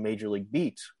the major league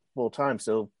beat full time.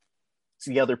 So it's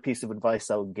the other piece of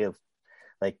advice I would give.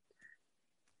 Like,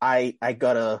 I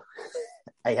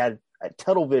had a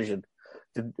tunnel vision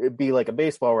to be like a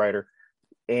baseball writer,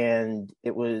 and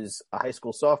it was a high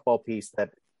school softball piece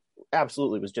that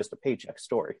absolutely was just a paycheck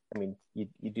story. I mean, you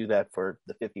do that for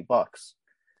the $50 for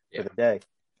the day.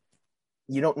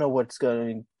 You don't know what's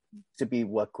going to be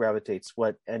what gravitates,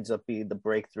 what ends up being the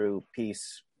breakthrough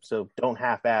piece. So don't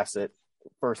half-ass it,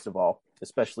 first of all,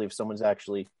 especially if someone's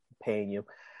actually paying you.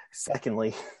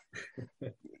 Secondly,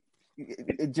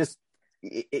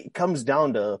 it comes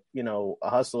down to, you know, a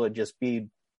hustle and just be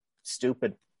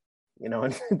stupid, you know,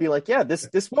 and be like, yeah, this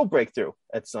will break through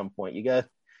at some point. You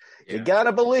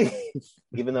gotta believe,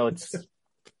 even though it's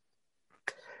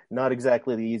not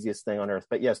exactly the easiest thing on earth.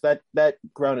 But yes, that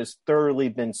ground has thoroughly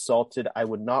been salted. I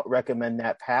would not recommend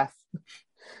that path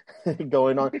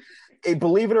going on.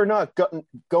 Believe it or not,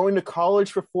 going to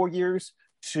college for 4 years,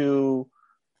 to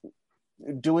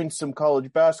doing some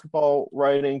college basketball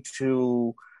writing,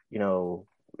 to, you know,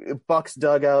 Buck's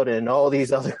Dugout and all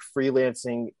these other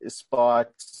freelancing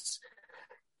spots,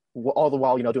 all the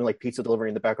while, you know, doing like pizza delivery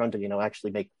in the background to, you know,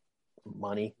 actually make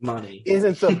money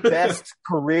isn't the best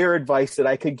career advice that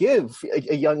I could give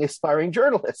a young aspiring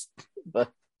journalist.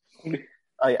 But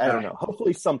I don't know.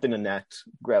 Hopefully something in that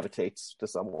gravitates to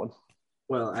someone.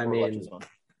 Well, I mean,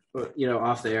 you know,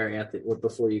 off the air, Anthony,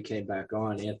 before you came back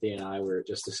on, Anthony and I were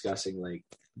just discussing, like,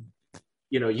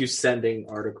 you know, you sending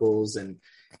articles and,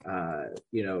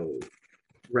 you know,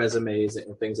 resumes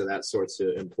and things of that sort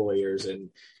to employers and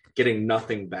getting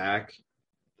nothing back.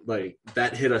 Like,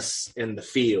 that hit us in the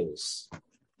feels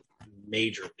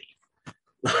majorly.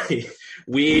 Like,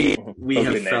 we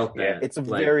have felt that. It's a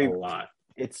lot.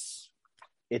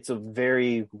 It's a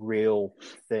very real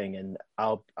thing, and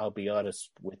I'll be honest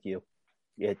with you.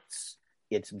 It's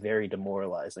very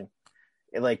demoralizing.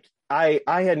 Like, I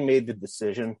had made the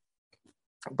decision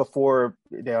before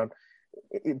I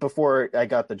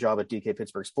got the job at DK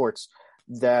Pittsburgh Sports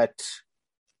that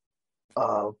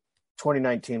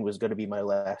 2019 was going to be my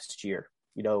last year,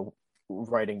 you know,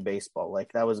 writing baseball.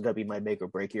 Like, that was going to be my make or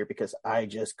break year, because I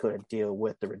just couldn't deal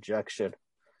with the rejection,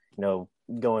 you know,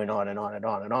 going on and on and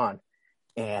on and on.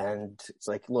 And it's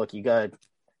like, look, you got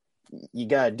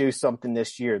to do something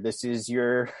this year. This is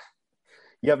you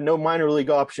have no minor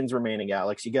league options remaining,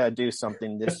 Alex. You got to do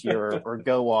something this year or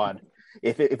go on.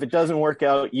 If it doesn't work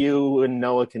out, you and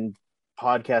Noah can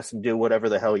podcast and do whatever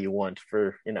the hell you want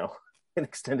for, an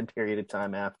extended period of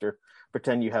time after.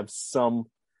 Pretend you have some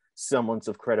semblance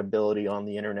of credibility on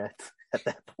the internet at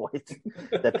that point,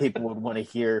 that people would want to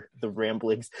hear the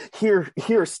ramblings, hear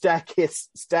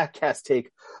Statcast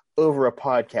take over a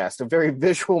podcast, a very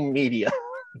visual medium.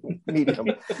 Put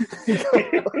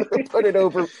it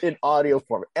over in audio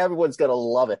form. Everyone's gonna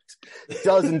love it.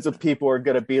 Dozens of people are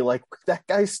gonna be like, that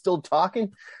guy's still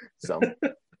talking. So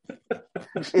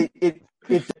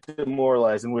it's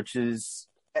demoralizing, which is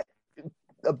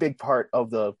a big part of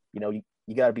the, you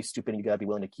got to be stupid and you got to be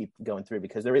willing to keep going through,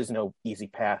 because there is no easy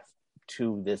path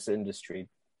to this industry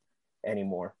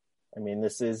anymore. I mean,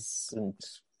 this isn't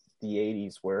the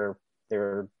 80s where there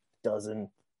are a dozen,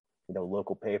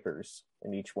 local papers,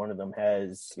 and each one of them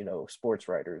has, sports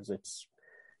writers.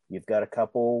 You've got a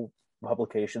couple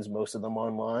publications, most of them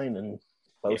online, and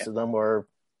most of them are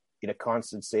in a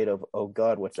constant state of, oh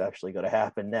God, what's actually going to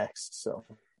happen next? So.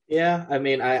 Yeah, I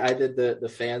mean, I did the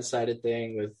fan sided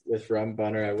thing with Rum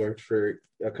Bunner. I worked for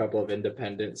a couple of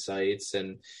independent sites,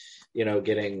 and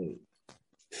getting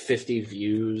 50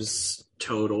 views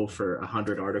total for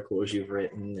 100 articles you've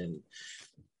written, and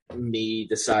me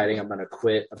deciding I'm going to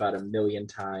quit about 1 million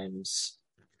times.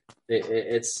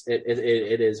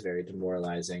 It is very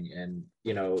demoralizing, and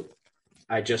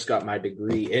I just got my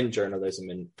degree in journalism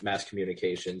and mass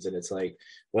communications, and it's like,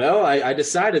 well, I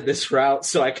decided this route,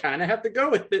 so I kind of have to go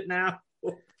with it now.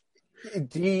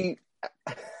 The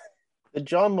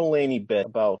John Mulaney bit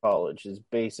about college is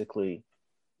basically,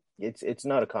 it's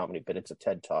not a comedy bit, it's a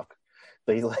TED Talk.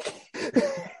 But he's like,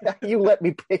 you let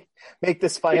me make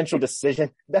this financial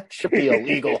decision? That should be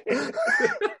illegal.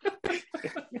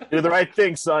 Do the right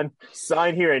thing, son.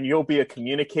 Sign here and you'll be a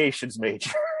communications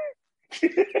major.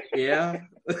 Yeah.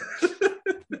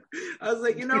 I was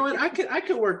like, you know what? I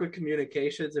could work with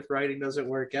communications if writing doesn't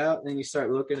work out. And then you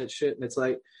start looking at shit and it's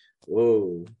like,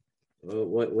 whoa,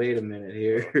 what? Wait a minute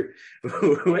here.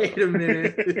 Wait a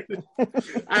minute.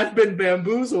 I've been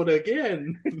bamboozled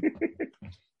again.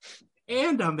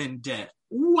 And I'm in debt.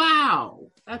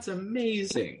 Wow. That's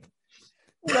amazing.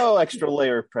 No extra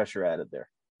layer of pressure added there.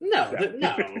 No.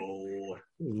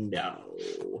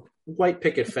 White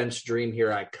picket fence dream,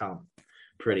 here I come.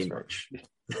 Pretty much.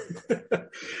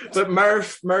 But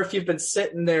Murph, you've been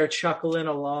sitting there chuckling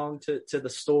along to the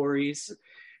stories.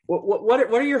 What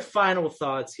are your final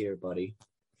thoughts here, buddy?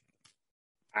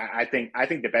 I think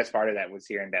the best part of that was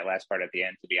hearing that last part at the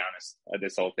end, to be honest, of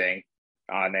this whole thing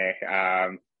on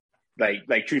there.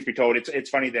 Like truth be told, it's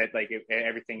funny that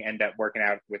everything ended up working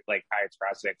out with Pirates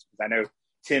Prospects, because I know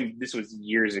Tim, this was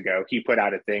years ago, he put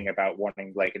out a thing about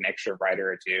wanting an extra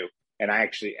writer or two, and I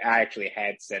actually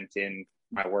had sent in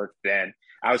my work then.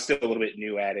 I was still a little bit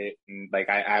new at it, and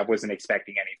I wasn't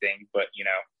expecting anything, but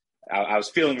I was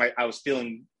feeling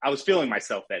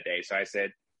myself that day, so I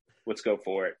said, let's go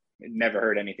for it. Never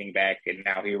heard anything back, and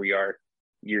now here we are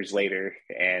years later,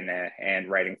 and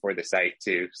writing for the site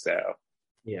too. So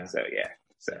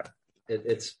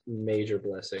it's major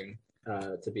blessing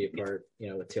to be a part,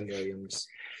 with Tim Williams.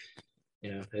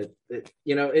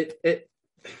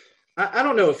 I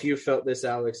don't know if you felt this,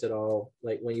 Alex, at all,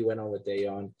 when you went on with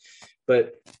Dayon,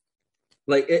 but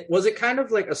was it kind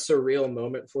of like a surreal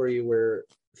moment for you where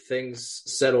things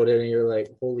settled in and you're like,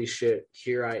 holy shit,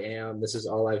 here I am. This is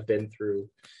all I've been through.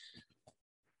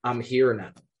 I'm here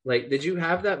now. Did you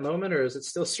have that moment, or is it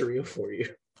still surreal for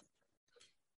you?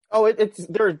 Oh,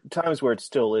 there are times where it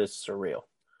still is surreal.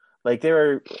 I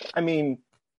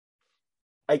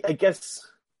guess,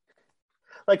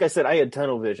 like I said, I had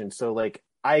tunnel vision. So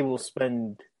I will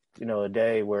spend, a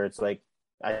day where it's I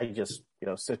just,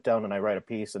 sit down and I write a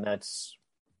piece, and that's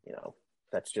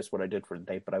just what I did for the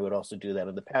day. But I would also do that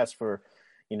in the past for,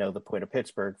 the Point of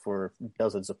Pittsburgh, for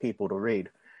dozens of people to read.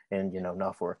 And,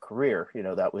 not for a career,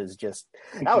 that was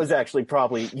actually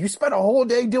probably, you spent a whole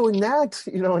day doing that,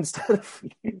 instead of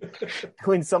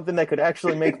doing something that could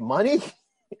actually make money.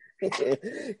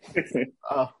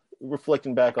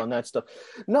 Reflecting back on that stuff.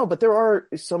 No, but there are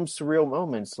some surreal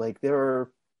moments. There are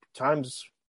times,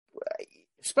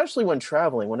 especially when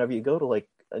traveling, whenever you go to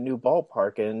a new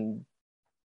ballpark and,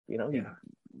 you're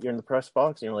in the press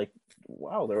box and you're like,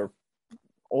 wow, there are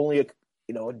only a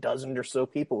dozen or so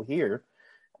people here.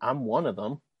 I'm one of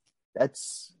them.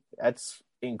 That's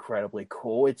incredibly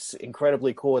cool. It's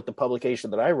incredibly cool at the publication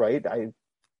that I write.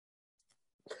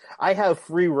 I have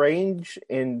free range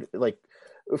and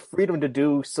freedom to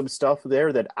do some stuff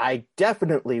there that I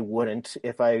definitely wouldn't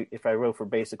if I wrote for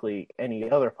basically any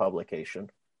other publication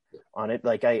on it.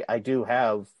 I do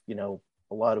have, a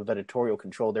lot of editorial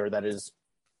control there that is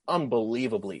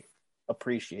unbelievably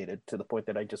appreciated, to the point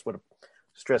that I just would have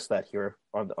stress that here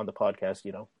on the podcast.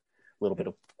 A little bit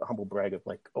of a humble brag of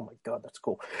like, oh my God, that's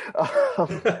cool.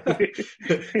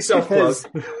 Self-plug.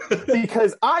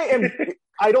 because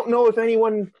I don't know if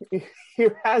anyone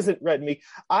here hasn't read me.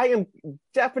 I am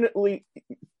definitely,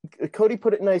 Cody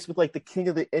put it nice with like the king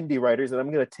of the indie writers, and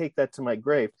I'm going to take that to my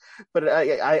grave. But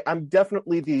I'm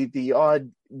definitely the odd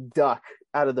duck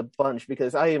out of the bunch,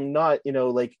 because I am not,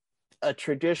 like a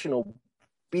traditional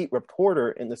beat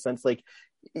reporter in the sense like,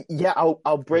 yeah,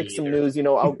 I'll break some news,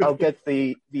 I'll get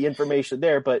the information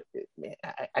there, but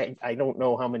I don't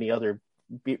know how many other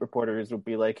beat reporters would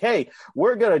be like, hey,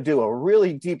 we're going to do a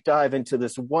really deep dive into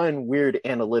this one weird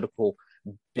analytical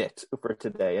bit for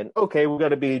today. And okay, we're going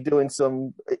to be doing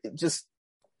some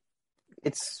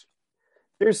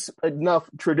there's enough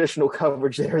traditional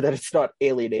coverage there that it's not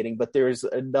alienating, but there's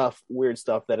enough weird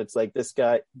stuff that it's like, this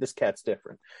cat's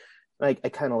different. I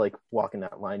kind of like walking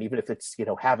that line, even if it's,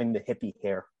 having the hippie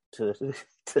hair to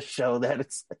show that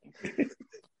it's like...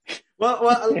 Well,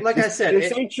 like I said,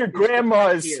 this ain't your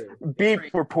grandma's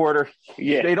beat reporter.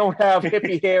 Yeah. They don't have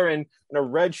hippie hair and a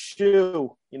red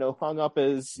shoe, hung up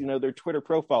as, their Twitter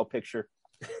profile picture,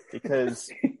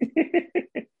 because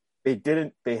they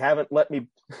haven't let me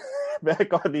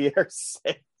back on the air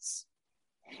since.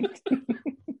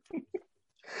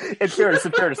 In fairness,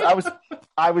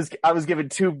 I was given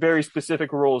two very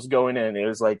specific rules going in. It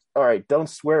was like, all right, don't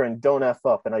swear and don't F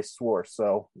up, and I swore.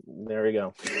 So there we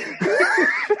go.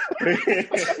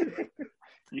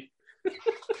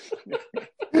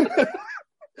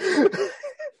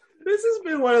 This has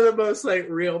been one of the most like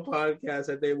real podcasts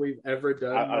I think we've ever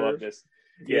done. I love this.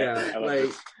 Yeah, like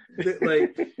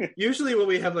usually when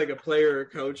we have like a player or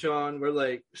coach on, we're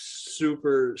like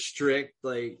super strict,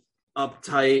 like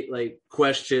uptight, like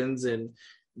questions and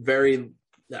very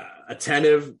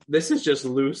attentive. This is just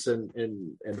loose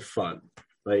and fun.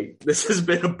 Like this has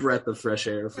been a breath of fresh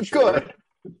air for sure. Good.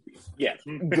 Yeah,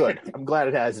 good. I'm glad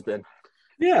it has been.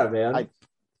 Yeah, man.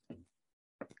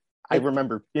 I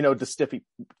remember, the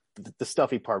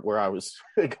stuffy part where I was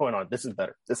going on. This is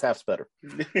better. This half's better.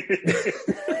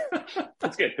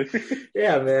 That's good.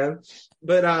 Yeah, man.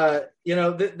 But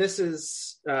this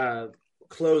is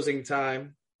closing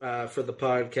time for the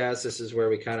podcast. This is where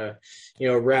we kind of,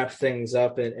 wrap things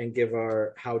up and give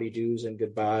our howdy do's and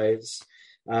goodbyes.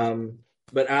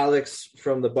 But Alex,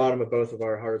 from the bottom of both of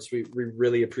our hearts, we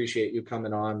really appreciate you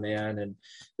coming on, man. And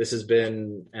this has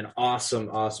been an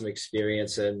awesome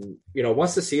experience. And,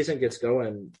 once the season gets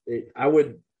going, I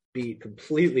would be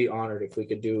completely honored if we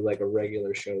could do like a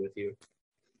regular show with you.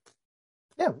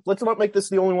 Yeah, let's not make this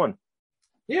the only one.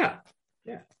 Yeah.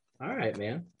 All right,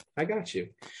 man. I got you.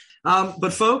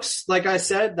 But folks, like I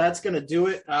said, that's going to do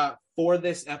it for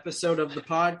this episode of the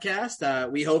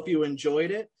podcast. We hope you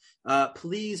enjoyed it.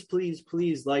 Please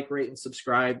like, rate, and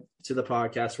subscribe to the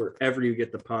podcast wherever you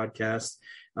get the podcast.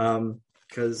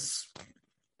 Because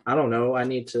I don't know, I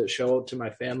need to show to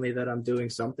my family that I'm doing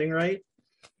something right.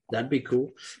 That'd be cool.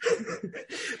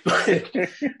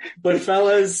 but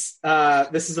fellas,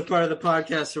 this is a part of the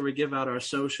podcast where we give out our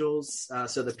socials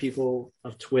so the people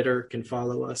of Twitter can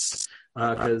follow us,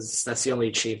 because that's the only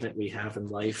achievement we have in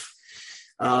life.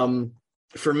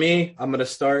 For me, I'm going to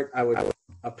start. I would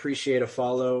appreciate a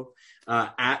follow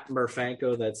at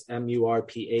Murfanko. That's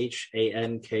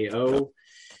MURPHANKO.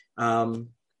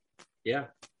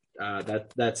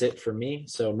 That's it for me.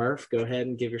 So Murph, go ahead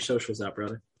and give your socials out,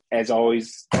 brother. As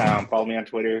always, follow me on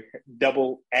Twitter,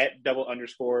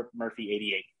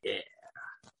 @_Murphy88. Yeah.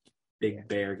 Big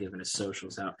Bear giving his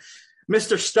socials out.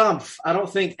 Mr. Stumpf, I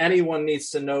don't think anyone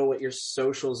needs to know what your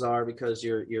socials are because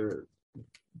you're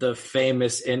the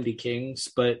famous Indie Kings,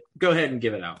 but go ahead and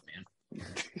give it out, man.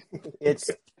 It's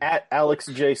at Alex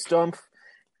J. Stumpf,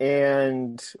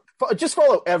 and just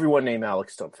follow everyone named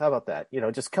Alex Stumpf. How about that?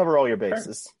 Just cover all your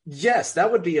bases. Yes,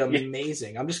 that would be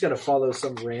amazing. I'm just going to follow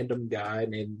some random guy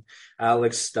named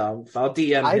Alex Stumpf. I'll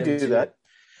DM him. I do that.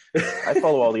 I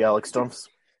follow all the Alex Stumpfs.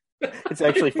 It's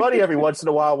actually funny every once in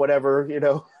a while, whatever,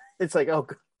 it's like, oh,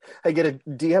 I get a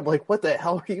DM like, what the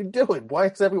hell are you doing? Why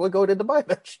is everyone going into my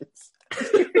mentions?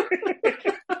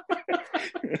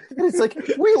 And it's like,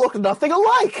 we look nothing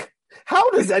alike. How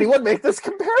does anyone make this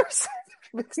comparison?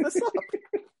 Mix this up.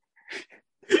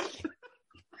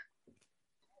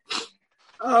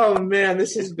 Oh man,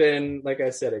 this has been, like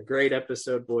I said, a great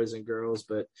episode, boys and girls,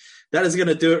 but that is going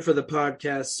to do it for the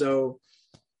podcast. So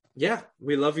yeah,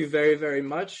 we love you very, very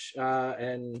much.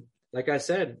 And like I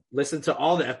said, listen to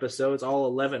all the episodes, all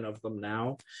 11 of them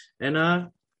now. And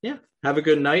have a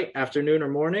good night, afternoon, or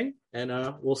morning. And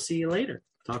we'll see you later.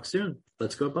 Talk soon.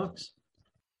 Let's go Bucks.